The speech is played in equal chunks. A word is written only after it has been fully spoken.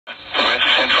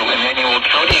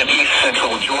County and East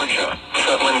Central Georgia,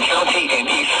 Sutherland County and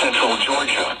East Central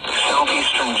Georgia,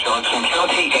 Southeastern Johnson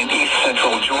County and East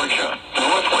Central Georgia,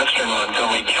 Northwestern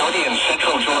Montgomery County and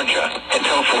Central Georgia,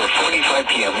 until 4:45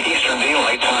 p.m. Eastern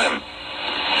Daylight Time.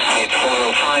 At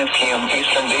 4:05 p.m.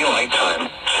 Eastern Daylight Time,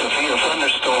 severe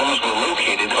thunderstorms were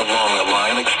located along a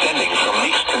line extending from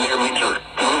east to near Winter,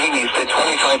 moving east at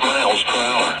 25 miles per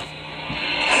hour.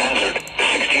 Hazard,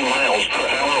 60 miles per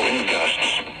hour wind gusts.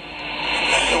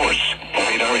 Source,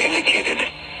 radar indicated.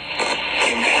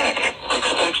 Impact,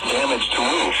 expect damage to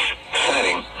roof,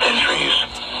 siding, and trees.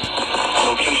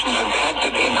 Locations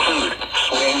impacted include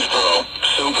Swainsboro,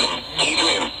 Sobin,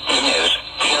 Adrian, Inez,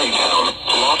 Terrytown,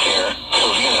 Lawfare,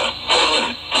 Covina,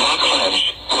 Allen,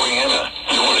 Rockledge, Oriana,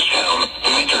 Norristown,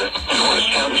 Winter,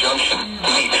 Norristown Junction,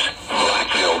 Weeks,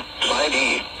 Blackville,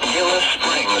 Videe, Gillis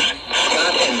Springs,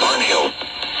 Scott, and Barnhill.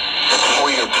 For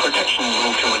your protection,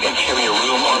 move to an interior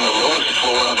room on the lowest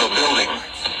floor of a building.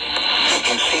 If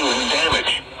you see wind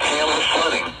damage, hail, or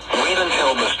flooding, wait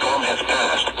until the storm has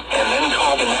passed, and then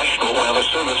call the National Weather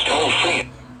Service toll-free.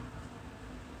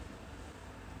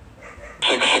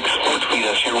 66 or tweet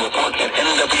us your report at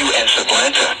NWS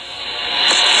Atlanta.